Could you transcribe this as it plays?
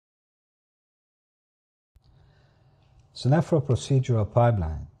Seneferu Procedural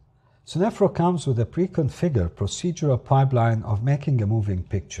Pipeline. Seneferu comes with a pre-configured procedural pipeline of making a moving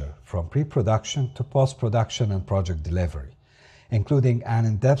picture, from pre-production to post-production and project delivery, including an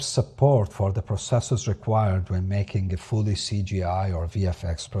in-depth support for the processes required when making a fully CGI or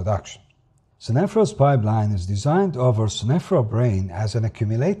VFX production. Seneferu's pipeline is designed over Seneferu Brain as an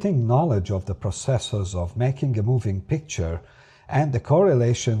accumulating knowledge of the processes of making a moving picture and the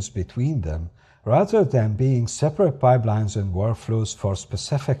correlations between them, rather than being separate pipelines and workflows for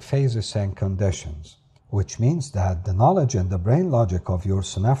specific phases and conditions, which means that the knowledge and the brain logic of your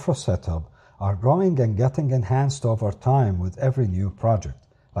Seneferu setup are growing and getting enhanced over time with every new project,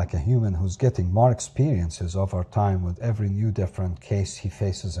 like a human who's getting more experiences over time with every new different case he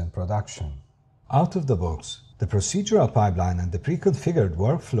faces in production. Out of the box, the procedural pipeline and the pre-configured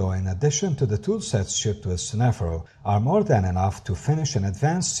workflow, in addition to the toolsets shipped with Seneferu, are more than enough to finish an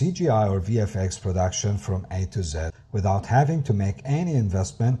advanced CGI or VFX production from A to Z without having to make any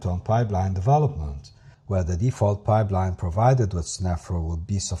investment on pipeline development, where the default pipeline provided with Seneferu would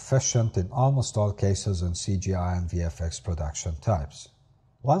be sufficient in almost all cases in CGI and VFX production types.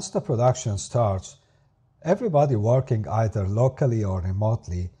 Once the production starts, everybody working either locally or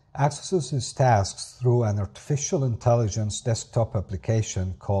remotely accesses his tasks through an artificial intelligence desktop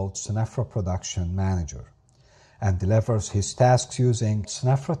application called Seneferu Production Manager, and delivers his tasks using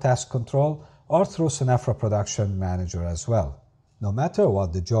Seneferu Task Control or through Seneferu Production Manager as well. No matter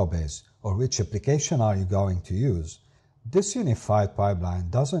what the job is or which application are you going to use, this unified pipeline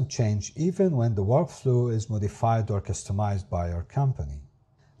doesn't change even when the workflow is modified or customized by your company.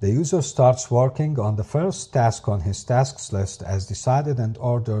 The user starts working on the first task on his tasks list as decided and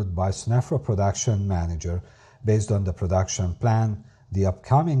ordered by Seneferu Production Manager based on the production plan, the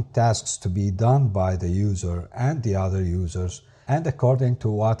upcoming tasks to be done by the user and the other users, and according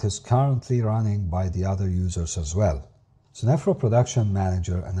to what is currently running by the other users as well. Seneferu Production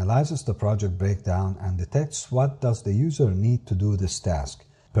Manager analyzes the project breakdown and detects what does the user need to do this task,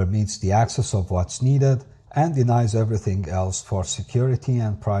 permits the access of what's needed, and denies everything else for security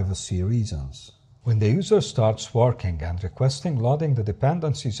and privacy reasons. When the user starts working and requesting loading the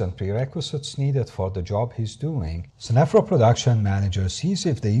dependencies and prerequisites needed for the job he's doing, Seneferu Production Manager sees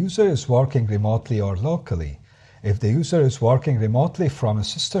if the user is working remotely or locally. If the user is working remotely from a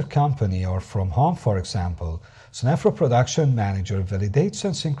sister company or from home, for example, Seneferu Production Manager validates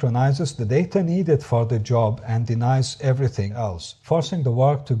and synchronizes the data needed for the job and denies everything else, forcing the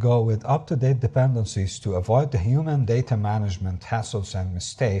work to go with up-to-date dependencies to avoid the human data management hassles and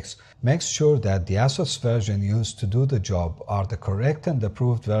mistakes, makes sure that the assets version used to do the job are the correct and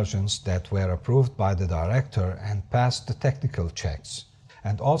approved versions that were approved by the director and passed the technical checks,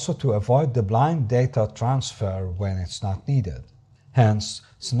 and also to avoid the blind data transfer when it's not needed. Hence,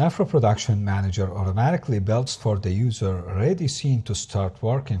 Seneferu Production Manager automatically builds for the user a ready scene to start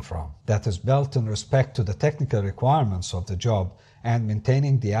working from, that is built in respect to the technical requirements of the job and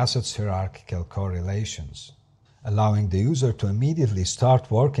maintaining the assets' hierarchical correlations, allowing the user to immediately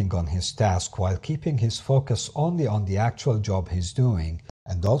start working on his task while keeping his focus only on the actual job he's doing,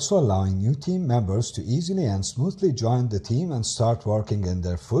 and also allowing new team members to easily and smoothly join the team and start working in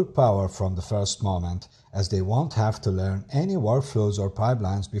their full power from the first moment, as they won't have to learn any workflows or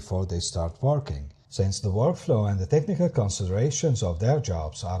pipelines before they start working, since the workflow and the technical considerations of their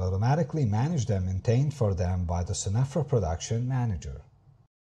jobs are automatically managed and maintained for them by the Seneferu Production Manager.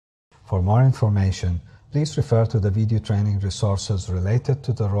 For more information, please refer to the video training resources related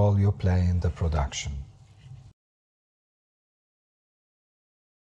to the role you play in the production.